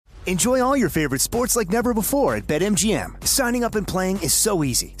Enjoy all your favorite sports like never before at BetMGM. Signing up and playing is so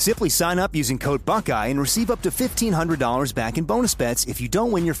easy. Simply sign up using code Buckeye and receive up to $1,500 back in bonus bets if you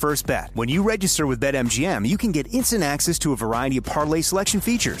don't win your first bet. When you register with BetMGM, you can get instant access to a variety of parlay selection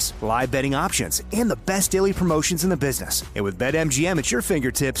features, live betting options, and the best daily promotions in the business. And with BetMGM at your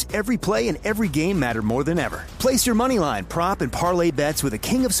fingertips, every play and every game matter more than ever. Place your moneyline, prop, and parlay bets with the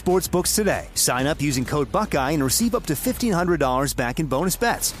king of sportsbooks today. Sign up using code Buckeye and receive up to $1,500 back in bonus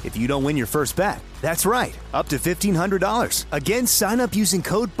bets if you don't win your first bet. That's right, up to $1,500. Again, sign up using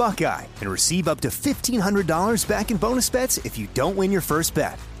code Buckeye and receive up to $1,500 back in bonus bets if you don't win your first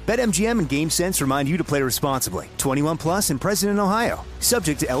bet. BetMGM and GameSense remind you to play responsibly. 21 plus and present in Ohio.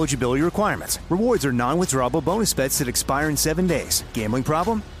 Subject to eligibility requirements. Rewards are non-withdrawable bonus bets that expire in 7 days. Gambling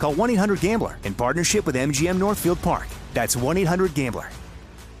problem? Call 1-800-GAMBLER in partnership with MGM Northfield Park. That's 1-800-GAMBLER.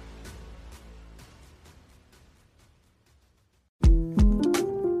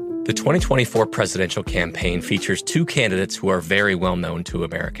 The 2024 presidential campaign features two candidates who are very well known to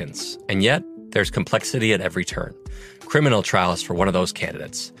Americans. And yet, there's complexity at every turn. Criminal trials for one of those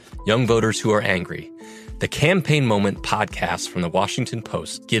candidates. Young voters who are angry. The Campaign Moment podcast from the Washington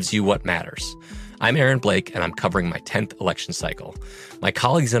Post gives you what matters. I'm Aaron Blake, and I'm covering my 10th election cycle. My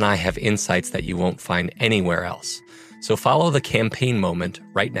colleagues and I have insights that you won't find anywhere else. So follow The Campaign Moment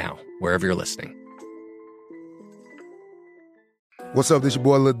right now, wherever you're listening. What's up, this your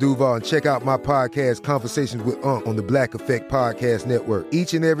boy Lil Duval, and check out my podcast, Conversations with Unc, on the Black Effect Podcast Network.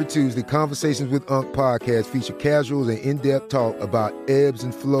 Each and every Tuesday, Conversations with Unc podcast feature casuals and in-depth talk about ebbs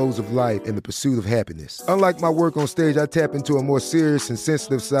and flows of life and the pursuit of happiness. Unlike my work on stage, I tap into a more serious and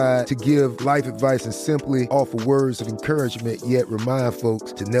sensitive side to give life advice and simply offer words of encouragement, yet remind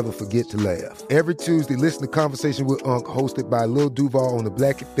folks to never forget to laugh. Every Tuesday, listen to Conversations with Unc, hosted by Lil Duval on the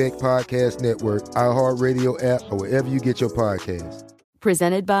Black Effect Podcast Network, iHeartRadio app, or wherever you get your podcasts.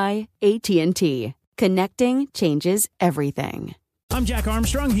 Presented by AT&T. Connecting changes everything. I'm Jack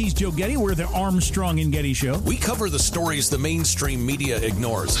Armstrong. He's Joe Getty. We're the Armstrong and Getty Show. We cover the stories the mainstream media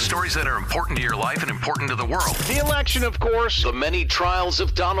ignores. Stories that are important to your life and important to the world. The election, of course. The many trials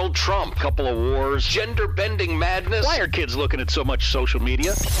of Donald Trump. Couple of wars. Gender-bending madness. Why are kids looking at so much social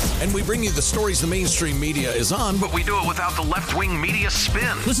media? And we bring you the stories the mainstream media is on, but we do it without the left-wing media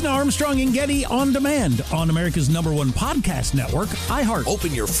spin. Listen to Armstrong and Getty on demand on America's #1 podcast network, iHeart.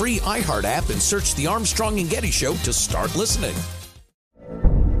 Open your free iHeart app and search The Armstrong and Getty Show to start listening.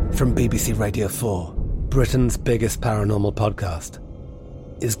 From BBC Radio 4, Britain's biggest paranormal podcast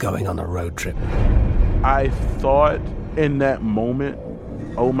is going on a road trip. I thought in that moment,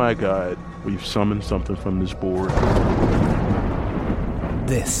 oh my God, we've summoned something from this board.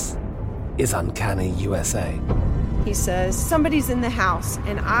 This is Uncanny USA. He says, somebody's in the house,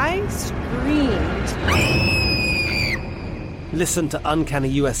 and I screamed. Listen to Uncanny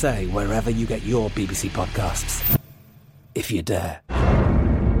USA wherever you get your BBC podcasts, if you dare.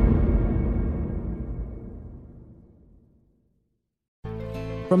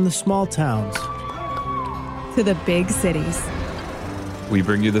 From the small towns to the big cities, we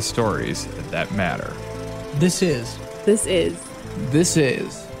bring you the stories that matter. This is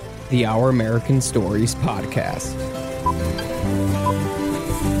the Our American Stories podcast.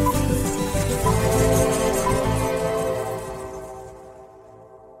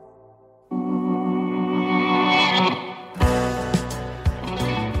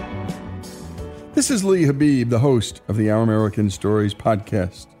 This is Lee Habib, the host of the Our American Stories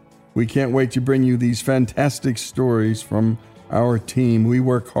podcast. We can't wait to bring you these fantastic stories from our team. We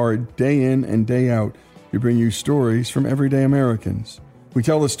work hard day in and day out to bring you stories from everyday Americans. We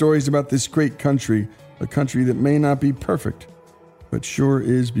tell the stories about this great country, a country that may not be perfect, but sure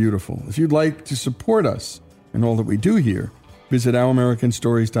is beautiful. If you'd like to support us and all that we do here, visit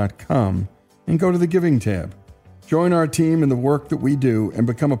ouramericanstories.com and go to the Giving tab. Join our team in the work that we do and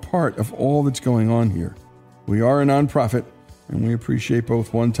become a part of all that's going on here. We are a nonprofit, and we appreciate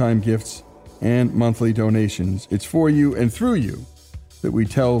both one-time gifts and monthly donations. It's for you and through you that we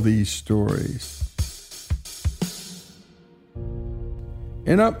tell these stories.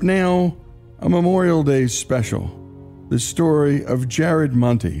 And up now, a Memorial Day special. The story of Jared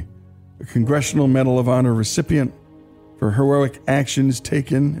Monty, a Congressional Medal of Honor recipient for heroic actions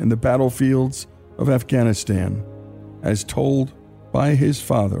taken in the battlefields of Afghanistan, as told by his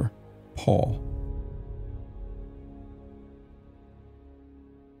father, Paul.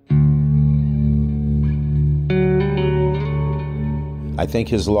 I think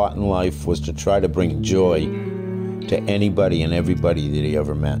his lot in life was to try to bring joy to anybody and everybody that he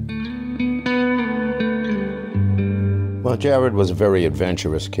ever met. Well, Jared was a very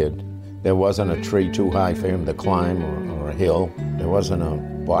adventurous kid. There wasn't a tree too high for him to climb or a hill. There wasn't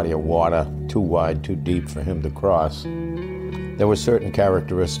a body of water, too wide, too deep for him to cross. There were certain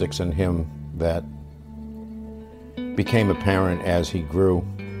characteristics in him that became apparent as he grew.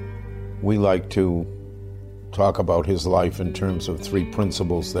 We like to talk about his life in terms of 3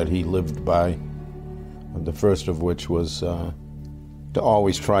 principles that he lived by. The first of which was to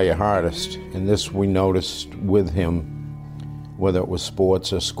always try your hardest. And this we noticed with him, whether it was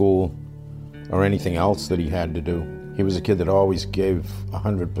sports or school or anything else that he had to do. He was a kid that always gave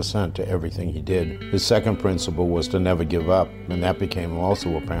 100% to everything he did. His second principle was to never give up, and that became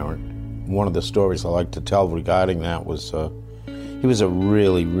also apparent. One of the stories I like to tell regarding that was he was a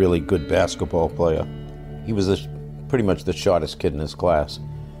really, really good basketball player. He was pretty much the shortest kid in his class,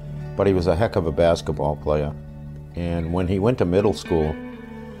 but he was a heck of a basketball player. And when he went to middle school,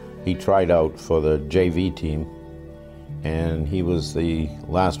 he tried out for the JV team, and he was the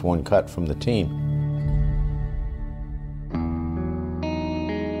last one cut from the team.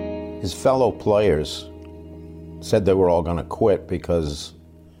 His fellow players said they were all going to quit because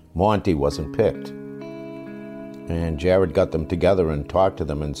Monty wasn't picked. And Jared got them together and talked to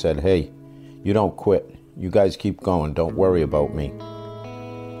them and said, hey, you don't quit. You guys keep going. Don't worry about me.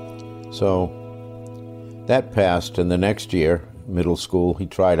 So that passed, and the next year, middle school, he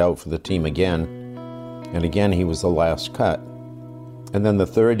tried out for the team again, and again he was the last cut. And then the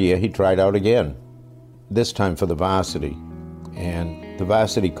third year, he tried out again, this time for the varsity. And the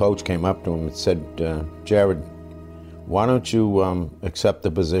varsity coach came up to him and said, Jared, why don't you accept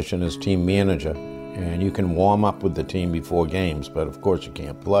the position as team manager? And you can warm up with the team before games, but of course you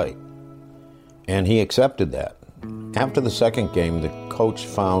can't play. And he accepted that. After the second game, the coach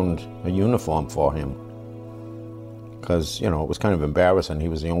found a uniform for him because, it was kind of embarrassing. He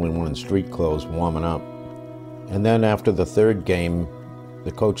was the only one in street clothes warming up. And then after the third game,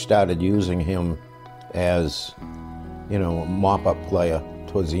 the coach started using him as, a mop-up player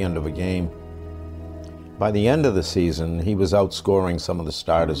towards the end of a game. By the end of the season, he was outscoring some of the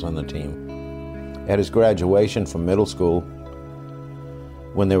starters on the team. At his graduation from middle school,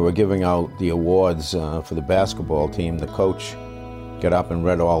 when they were giving out the awards for the basketball team, the coach got up and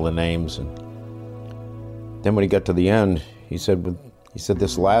read all the names. And then when he got to the end, he said,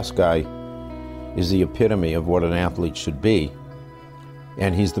 this last guy is the epitome of what an athlete should be.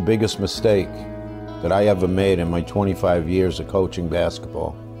 And he's the biggest mistake that I ever made in my 25 years of coaching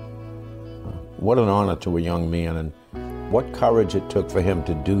basketball. What an honor to a young man, and what courage it took for him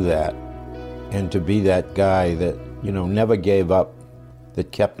to do that and to be that guy that, never gave up,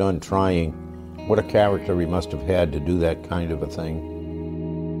 that kept on trying. What a character he must have had to do that kind of a thing.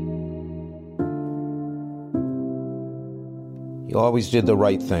 He always did the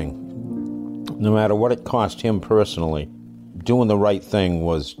right thing, no matter what it cost him personally. Doing the right thing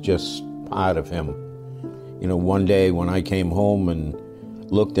was just part of him. One day when I came home and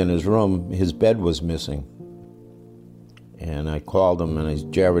looked in his room, his bed was missing. And I called him and I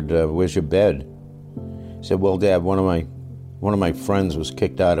said, Jared, where's your bed? He said, well, Dad, one of my friends was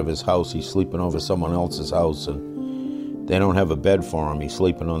kicked out of his house. He's sleeping over someone else's house, and they don't have a bed for him. He's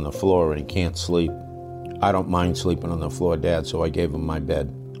sleeping on the floor, and he can't sleep. I don't mind sleeping on the floor, Dad, so I gave him my bed.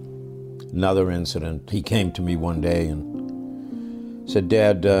 Another incident, he came to me one day and said,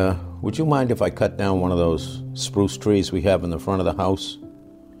 Dad, would you mind if I cut down one of those spruce trees we have in the front of the house?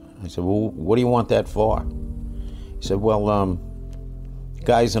 I said, well, what do you want that for? He said, well,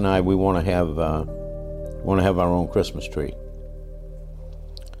 guys and I, we want to have our own Christmas tree.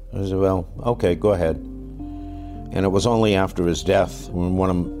 I said, well, okay, go ahead. And it was only after his death when one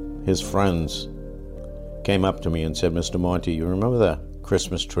of his friends came up to me and said, Mr. Monty, you remember the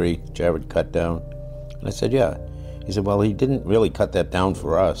Christmas tree Jared cut down? And I said, yeah. He said, well, he didn't really cut that down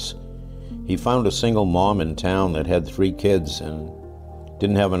for us. He found a single mom in town that had 3 kids and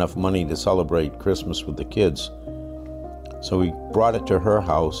didn't have enough money to celebrate Christmas with the kids. So he brought it to her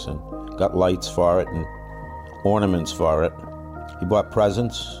house and got lights for it and ornaments for it. He bought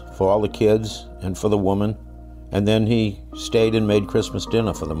presents for all the kids and for the woman, and then he stayed and made Christmas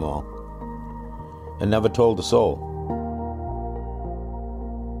dinner for them all and never told a soul.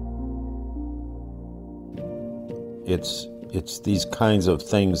 It's these kinds of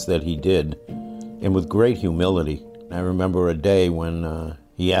things that he did, and with great humility. I remember a day when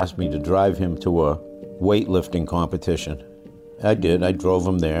he asked me to drive him to a weightlifting competition. I did. I drove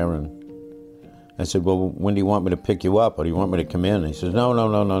him there, and I said, well, when do you want me to pick you up, or do you want me to come in? And he says, no,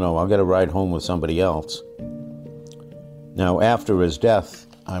 I'll get a ride home with somebody else. Now, after his death,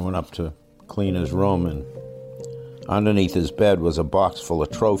 I went up to clean his room, and underneath his bed was a box full of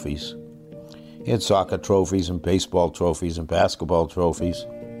trophies. He had soccer trophies and baseball trophies and basketball trophies.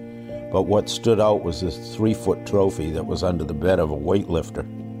 But what stood out was this 3-foot trophy that was under the bed of a weightlifter.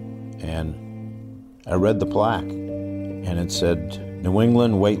 And I read the plaque, and it said, New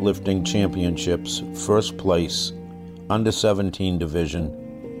England Weightlifting Championships, first place, under 17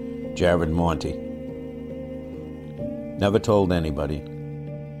 division, Jared Monty. Never told anybody.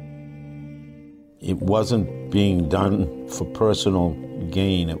 It wasn't being done for personal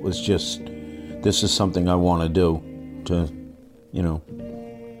gain. It was just, this is something I want to do to,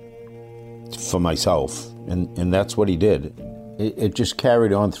 for myself. And that's what he did. It just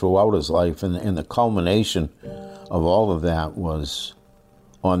carried on throughout his life. And the culmination of all of that was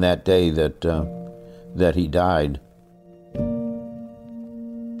on that day that he died.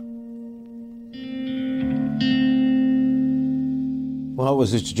 Well, it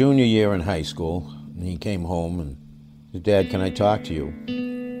was his junior year in high school, and he came home and said, Dad, can I talk to you?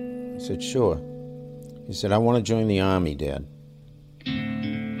 I said, sure. He said, I want to join the Army, Dad.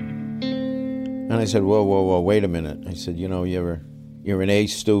 And I said, whoa, wait a minute. I said, you're an A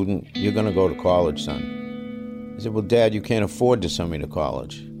student. You're going to go to college, son. He said, well, Dad, you can't afford to send me to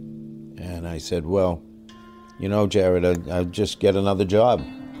college. And I said, well, Jared, I'll just get another job.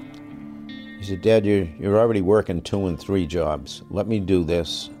 He said, Dad, you're already working 2 and 3 jobs. Let me do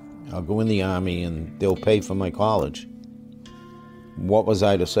this. I'll go in the Army, and they'll pay for my college. What was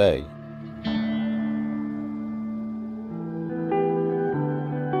I to say?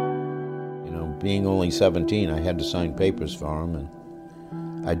 Being only 17, I had to sign papers for him,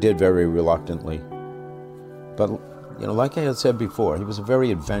 and I did very reluctantly. But, like I had said before, he was a very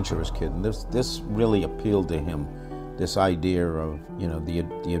adventurous kid, and this really appealed to him, this idea of,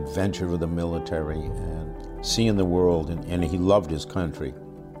 the adventure of the military and seeing the world, and he loved his country.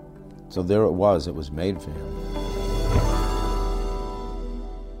 So there it was made for him.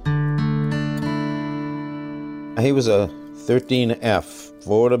 He was a 13F,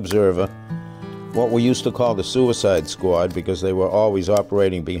 forward observer, what we used to call the suicide squad, because they were always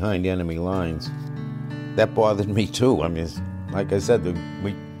operating behind enemy lines. That bothered me too. I mean, like I said,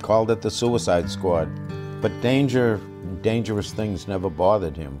 we called it the suicide squad. But dangerous things never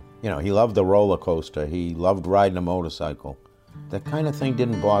bothered him. He loved the roller coaster. He loved riding a motorcycle. That kind of thing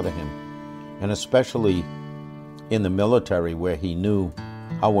didn't bother him. And especially in the military, where he knew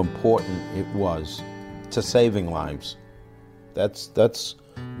how important it was to saving lives. That's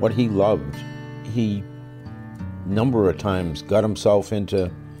what he loved. He, number of times, got himself into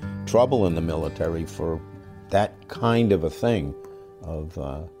trouble in the military for that kind of a thing, of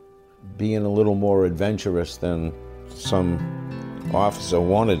being a little more adventurous than some officer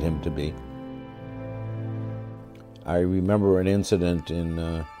wanted him to be. I remember an incident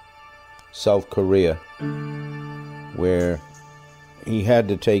in South Korea where he had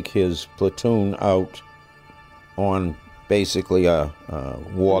to take his platoon out on basically a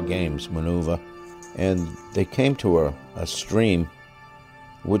war games maneuver. And they came to a stream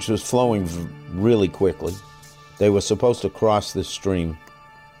which was flowing really quickly. They were supposed to cross this stream.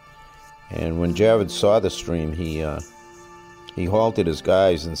 And when Jared saw the stream, he halted his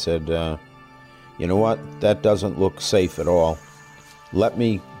guys and said, you know what, that doesn't look safe at all. Let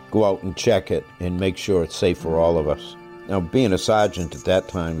me go out and check it and make sure it's safe for all of us. Now, being a sergeant at that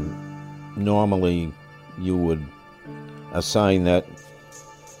time, normally you would assign that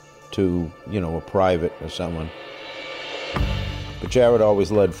to, a private or someone. But Jared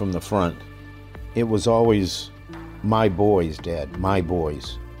always led from the front. It was always, my boys, Dad, my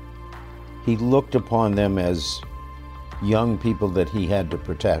boys. He looked upon them as young people that he had to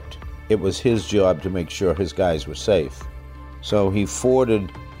protect. It was his job to make sure his guys were safe. So he forded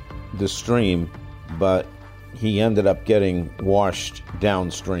the stream, but he ended up getting washed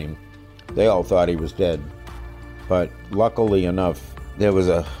downstream. They all thought he was dead. But luckily enough, there was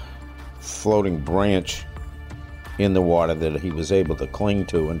a floating branch in the water that he was able to cling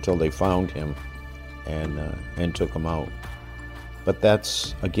to until they found him and took him out. But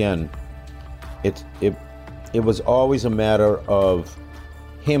that's, again, it was always a matter of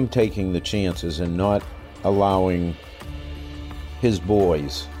him taking the chances and not allowing his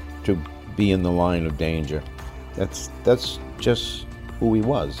boys to be in the line of danger. That's just who he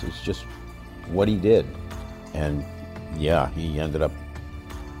was. It's just what he did. And yeah, he ended up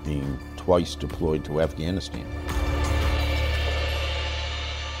being twice deployed to Afghanistan.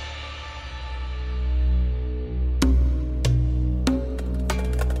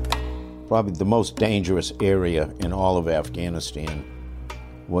 Probably the most dangerous area in all of Afghanistan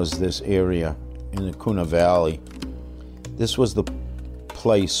was this area in the Kuna Valley. This was the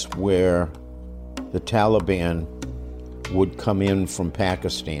place where the Taliban would come in from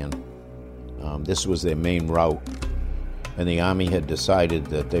Pakistan. This was their main route, and the Army had decided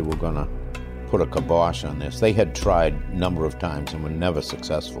that they were going to put a kibosh on this. They had tried a number of times and were never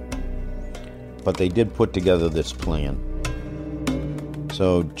successful. But they did put together this plan.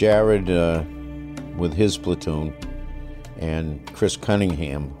 So Jared, with his platoon, and Chris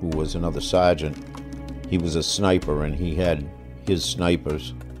Cunningham, who was another sergeant, he was a sniper and he had his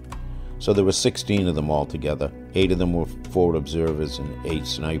snipers. So there were 16 of them all together. 8 of them were forward observers and 8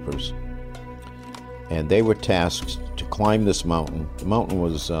 snipers. And they were tasked to climb this mountain. The mountain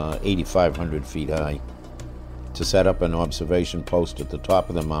was 8,500 feet high. To set up an observation post at the top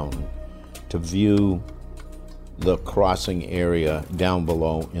of the mountain to view the crossing area down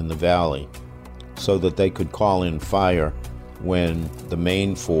below in the valley so that they could call in fire when the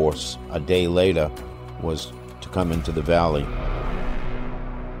main force a day later was to come into the valley.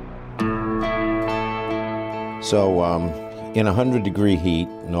 So in 100-degree heat,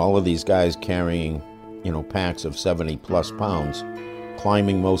 and all of these guys carrying, packs of 70-plus pounds,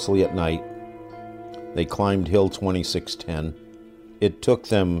 climbing mostly at night, they climbed Hill 2610. It took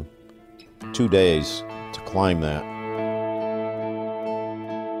them 2 days to climb that.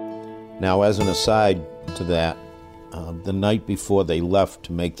 Now, as an aside to that, the night before they left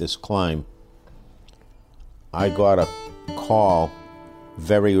to make this climb, I got a call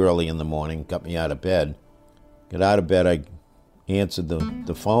very early in the morning, got me out of bed. Got out of bed, I answered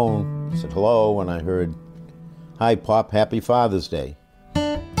the phone, said hello, and I heard, "Hi, Pop, happy Father's Day."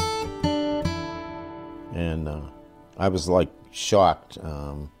 And I was like shocked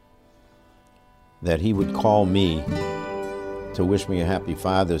that he would call me to wish me a happy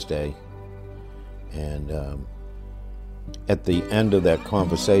Father's Day. And at the end of that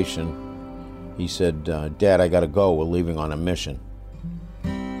conversation, he said, "Dad, I gotta go, we're leaving on a mission."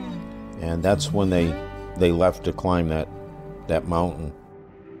 And that's when they left to climb that mountain.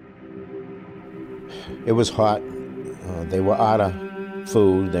 It was hot. They were out of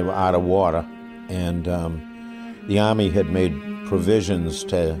food, they were out of water, and the Army had made provisions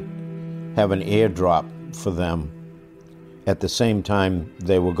to have an airdrop for them at the same time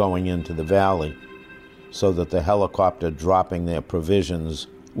they were going into the valley so that the helicopter dropping their provisions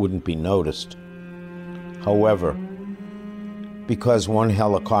wouldn't be noticed. However, because one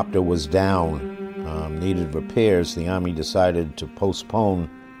helicopter was down, needed repairs, the Army decided to postpone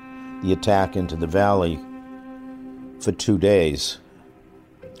the attack into the valley for 2 days,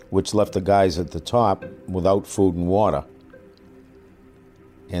 which left the guys at the top without food and water.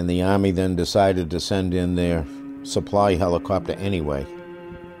 And the Army then decided to send in their supply helicopter anyway.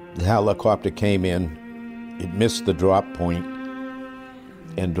 The helicopter came in, it missed the drop point,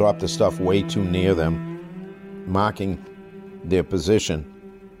 and dropped the stuff way too near them, marking their position.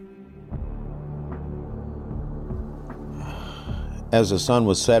 As the sun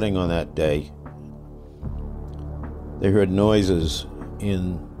was setting on that day, they heard noises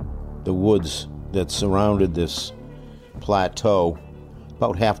in the woods that surrounded this plateau,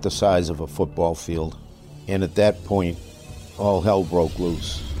 about half the size of a football field. And at that point, all hell broke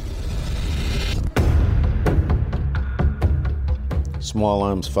loose. Small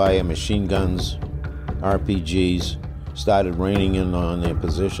arms fire, machine guns, RPGs started raining in on their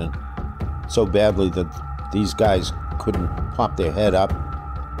position so badly that these guys couldn't pop their head up.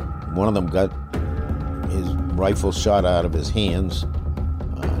 One of them got his rifle shot out of his hands.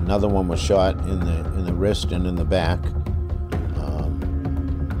 Another one was shot in the wrist and in the back.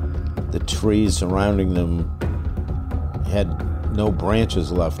 The trees surrounding them had no branches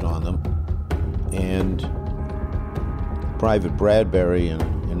left on them. And Private Bradbury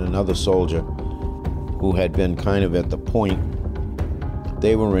and another soldier who had been kind of at the point,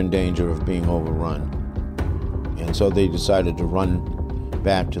 they were in danger of being overrun. And so they decided to run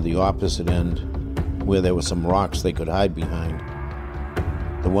back to the opposite end where there were some rocks they could hide behind.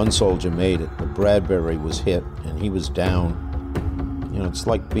 The one soldier made it, but Bradbury was hit and he was down. It's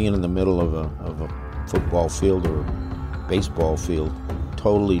like being in the middle of a football field or a baseball field,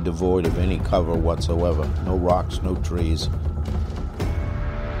 totally devoid of any cover whatsoever. No rocks, no trees.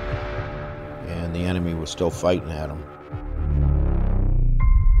 And the enemy was still fighting at him.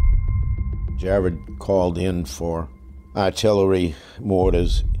 Jared called in for artillery,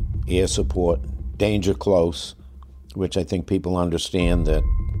 mortars, air support, danger close, which I think people understand that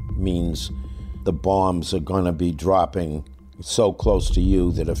means the bombs are going to be dropping so close to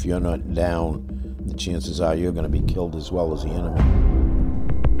you that if you're not down, the chances are you're going to be killed as well as the enemy.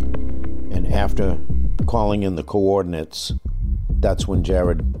 And after calling in the coordinates, that's when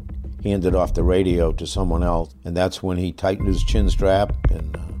Jared handed off the radio to someone else, and that's when he tightened his chin strap.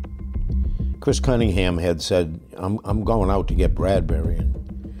 And Chris Cunningham had said, I'm going out to get Bradbury, and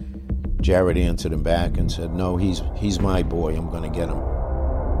Jared answered him back and said, "No, he's my boy, I'm going to get him."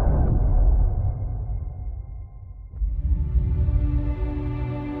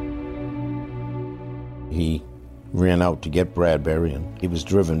 He ran out to get Bradbury, and he was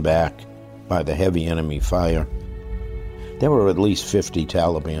driven back by the heavy enemy fire. There were at least 50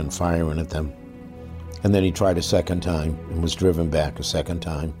 Taliban firing at them. And then he tried a second time and was driven back a second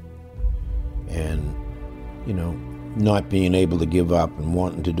time. And, not being able to give up and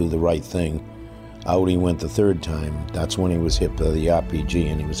wanting to do the right thing, out he went the third time. That's when he was hit by the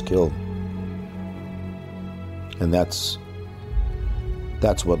RPG and he was killed. And that's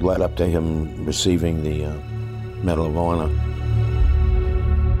what led up to him receiving the Medal of Honor.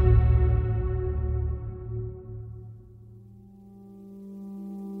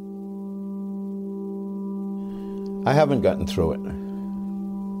 I haven't gotten through it.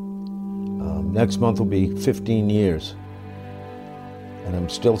 Next month will be 15 years, and I'm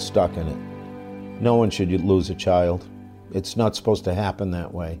still stuck in it. No one should lose a child. It's not supposed to happen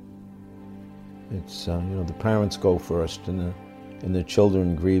that way. It's, the parents go first, and the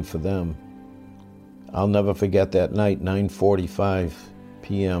children grieve for them. I'll never forget that night, 9:45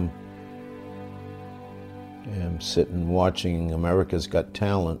 p.m. I'm sitting watching America's Got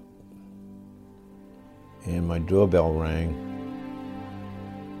Talent, and my doorbell rang,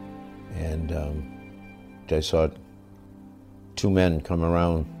 and I saw two men come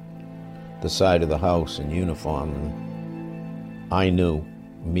around the side of the house in uniform, and I knew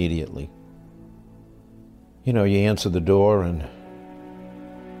immediately. You answer the door and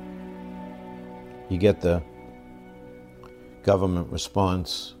you get the government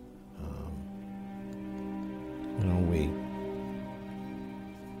response.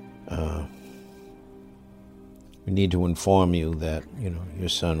 We need to inform you that, your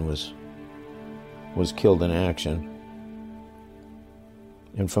son was killed in action.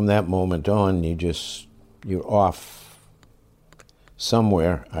 And from that moment on, you're off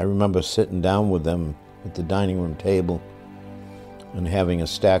somewhere. I remember sitting down with them at the dining room table and having a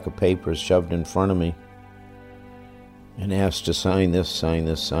stack of papers shoved in front of me and asked to sign this, sign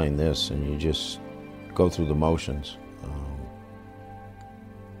this, sign this, and you just go through the motions.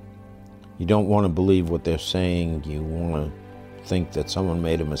 You don't want to believe what they're saying. You want to think that someone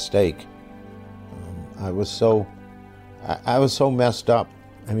made a mistake. I was so messed up.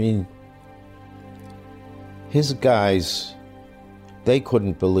 I mean, his guys, they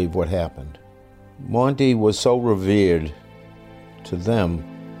couldn't believe what happened. Monty was so revered to them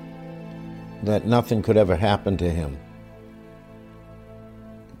that nothing could ever happen to him.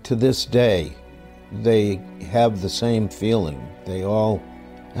 To this day, they have the same feeling.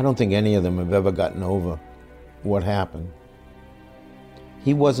 I don't think any of them have ever gotten over what happened.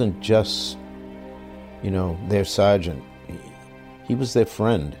 He wasn't just, their sergeant. He was their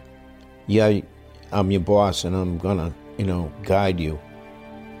friend. Yeah, I'm your boss and I'm gonna, guide you,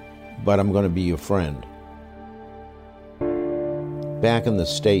 but I'm gonna be your friend. Back in the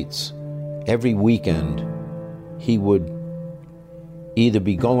States, every weekend, he would either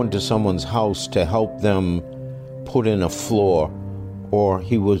be going to someone's house to help them put in a floor, or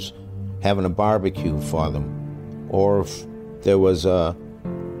he was having a barbecue for them, or if there was a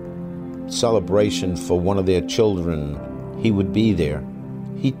celebration for one of their children, he would be there.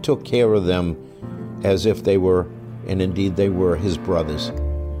 He took care of them as if they were, and indeed they were, his brothers.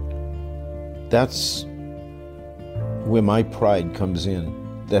 That's where my pride comes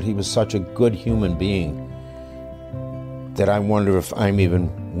in, that he was such a good human being that I wonder if I'm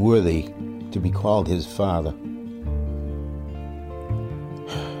even worthy to be called his father.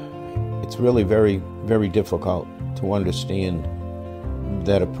 It's really very, very difficult to understand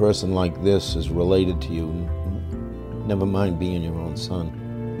that a person like this is related to you, never mind being your own son.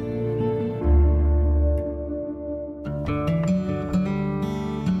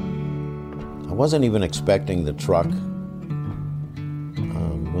 I wasn't even expecting the truck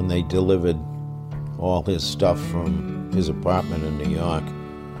when they delivered all his stuff from his apartment in New York.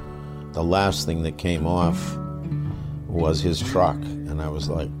 The last thing that came off was his truck, and I was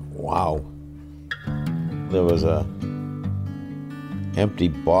like, wow. There was a empty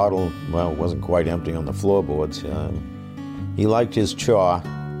bottle. Well, it wasn't quite empty on the floorboards. He liked his chaw,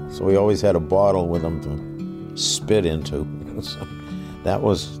 so he always had a bottle with him to spit into. So that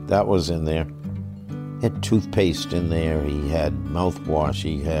was in there. He had toothpaste in there. He had mouthwash.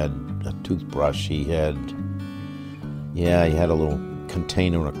 He had a toothbrush. He had a little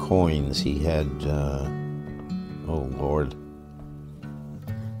container of coins. He had, oh Lord,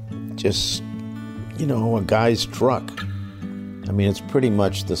 just, a guy's truck. I mean, it's pretty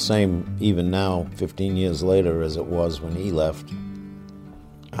much the same even now, 15 years later, as it was when he left.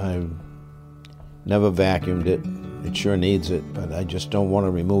 I've never vacuumed it. It sure needs it, but I just don't want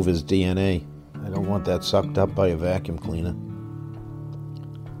to remove his DNA. I don't want that sucked up by a vacuum cleaner.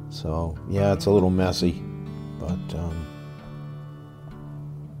 So, yeah, it's a little messy, but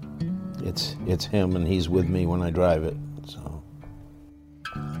it's him, and he's with me when I drive it. So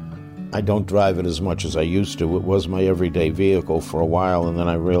I don't drive it as much as I used to. It was my everyday vehicle for a while, and then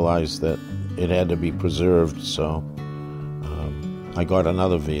I realized that it had to be preserved, so I got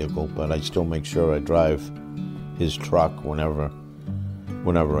another vehicle, but I still make sure I drive his truck whenever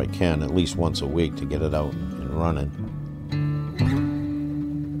I can, at least once a week, to get it out and running.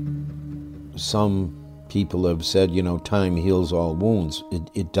 Some people have said, time heals all wounds.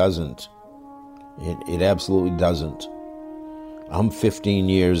 It doesn't. It absolutely doesn't. I'm 15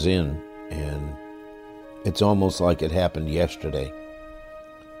 years in, and it's almost like it happened yesterday.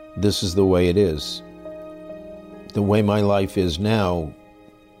 This is the way it is. The way my life is now,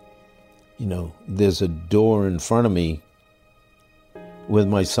 there's a door in front of me with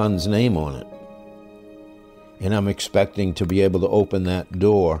my son's name on it. And I'm expecting to be able to open that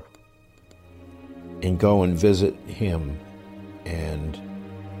door and go and visit him and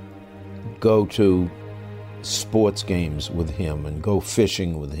go to sports games with him and go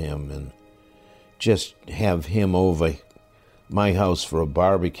fishing with him and just have him over my house for a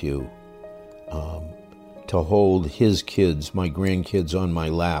barbecue, to hold his kids, my grandkids, on my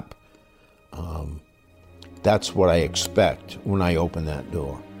lap. That's what I expect when I open that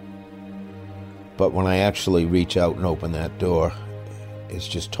door. But when I actually reach out and open that door, it's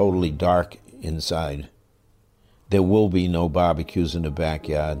just totally dark inside. There will be no barbecues in the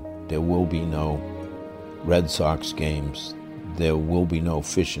backyard. There will be no Red Sox games. There will be no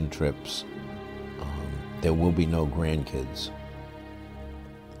fishing trips. There will be no grandkids.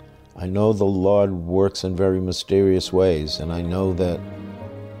 I know the Lord works in very mysterious ways, and I know that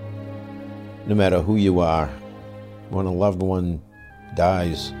no matter who you are, when a loved one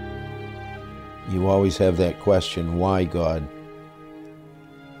dies, you always have that question, why, God?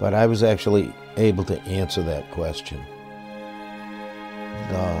 But I was actually able to answer that question.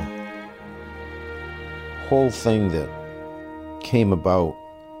 The whole thing that came about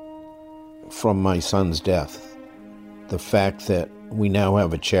from my son's death, the fact that we now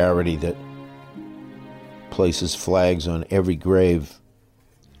have a charity that places flags on every grave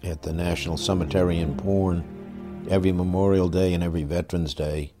at the National Cemetery in Bourne, every Memorial Day and every Veterans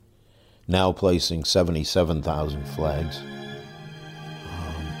Day, now placing 77,000 flags.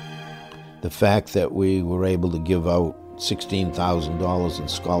 The fact that we were able to give out $16,000 in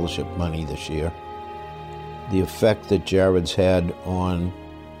scholarship money this year, the effect that Jared's had on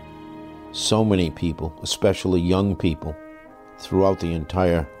so many people, especially young people, throughout the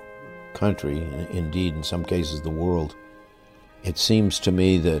entire country, indeed in some cases the world. It seems to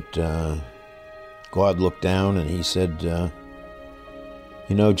me that God looked down and he said,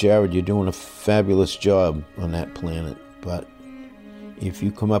 Jared, you're doing a fabulous job on that planet, but if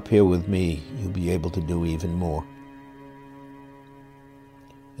you come up here with me, you'll be able to do even more.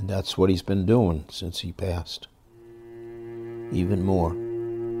 And that's what he's been doing since he passed. Even more.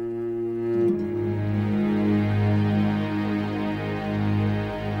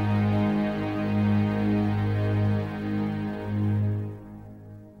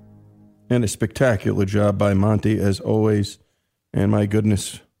 And a spectacular job by Monty, as always. And my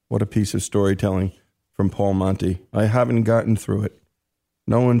goodness, what a piece of storytelling from Paul Monty. I haven't gotten through it.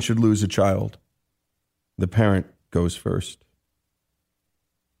 No one should lose a child. The parent goes first.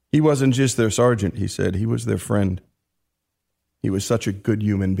 He wasn't just their sergeant, he said. He was their friend. He was such a good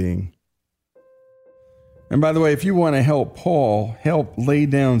human being. And by the way, if you want to help Paul help lay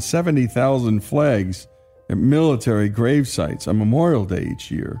down 70,000 flags at military grave sites on Memorial Day each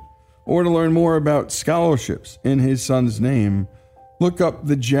year, or to learn more about scholarships in his son's name, look up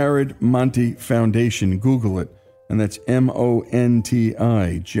the Jared Monty Foundation. Google it, and that's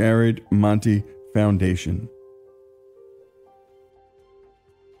M-O-N-T-I, Jared Monty Foundation.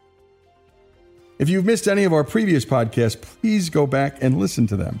 If you've missed any of our previous podcasts, please go back and listen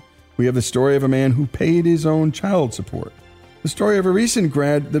to them. We have the story of a man who paid his own child support, the story of a recent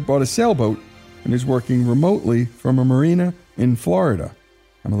grad that bought a sailboat and is working remotely from a marina in Florida.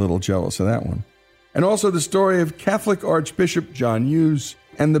 I'm a little jealous of that one. And also the story of Catholic Archbishop John Hughes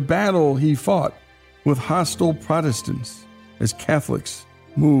and the battle he fought with hostile Protestants as Catholics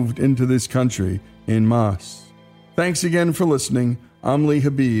moved into this country en masse. Thanks again for listening. I'm Lee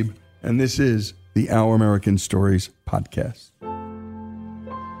Habib, and this is the Our American Stories podcast.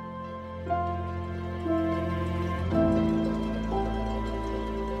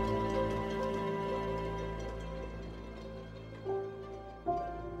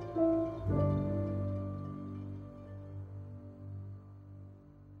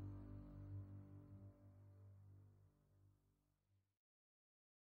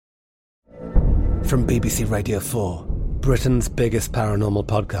 From BBC Radio 4, Britain's biggest paranormal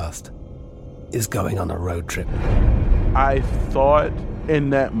podcast is going on a road trip. I thought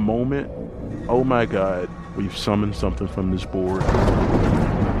in that moment, oh my God, we've summoned something from this board.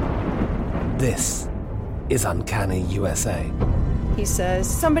 This is Uncanny USA. He says,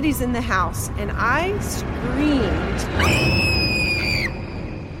 somebody's in the house, and I screamed.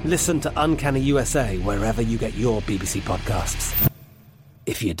 Listen to Uncanny USA wherever you get your BBC podcasts,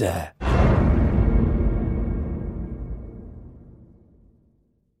 if you dare.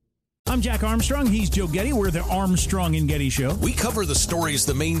 I'm Jack Armstrong. He's Joe Getty. We're the Armstrong and Getty Show. We cover the stories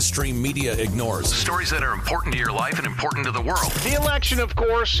the mainstream media ignores. Stories that are important to your life and important to the world. The election, of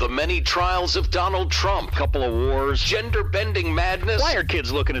course. The many trials of Donald Trump. Couple of wars. Gender-bending madness. Why are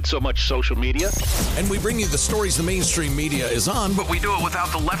kids looking at so much social media? And we bring you the stories the mainstream media is on, But we do it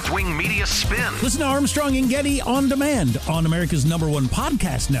without the left-wing media spin. Listen to Armstrong and Getty on demand on America's #1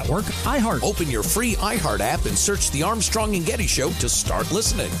 podcast network, iHeart. Open your free iHeart app and search The Armstrong and Getty Show to start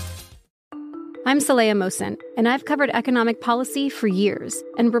listening. I'm Saleha Mohsin, and I've covered economic policy for years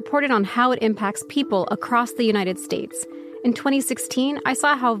and reported on how it impacts people across the United States. In 2016, I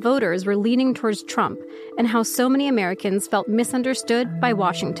saw how voters were leaning towards Trump and how so many Americans felt misunderstood by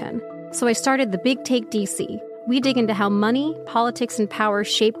Washington. So I started The Big Take DC. We dig into how money, politics, and power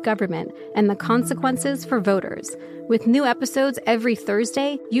shape government and the consequences for voters. With new episodes every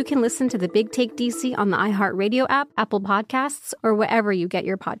Thursday, you can listen to The Big Take DC on the iHeartRadio app, Apple Podcasts, or wherever you get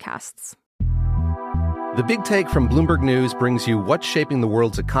your podcasts. The Big Take from Bloomberg News brings you what's shaping the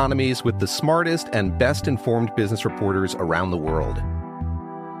world's economies with the smartest and best-informed business reporters around the world.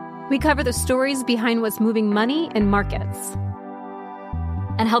 We cover the stories behind what's moving money and markets,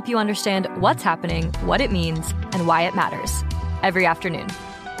 and help you understand what's happening, what it means, and why it matters every afternoon.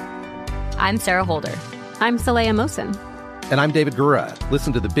 I'm Sarah Holder. I'm Saleha Mohsin. And I'm David Gura.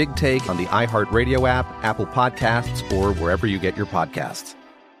 Listen to The Big Take on the iHeartRadio app, Apple Podcasts, or wherever you get your podcasts.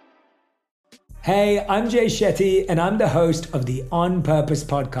 Hey, I'm Jay Shetty, and I'm the host of the On Purpose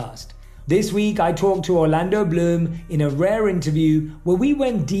podcast. This week, I talked to Orlando Bloom in a rare interview where we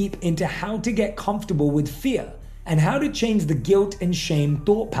went deep into how to get comfortable with fear and how to change the guilt and shame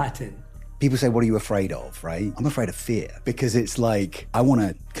thought pattern. People say, what are you afraid of, right? I'm afraid of fear because it's like I want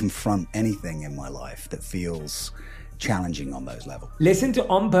to confront anything in my life that feels challenging on those levels. Listen to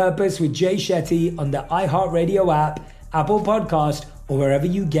On Purpose with Jay Shetty on the iHeartRadio app, Apple Podcast, or wherever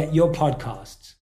you get your podcasts.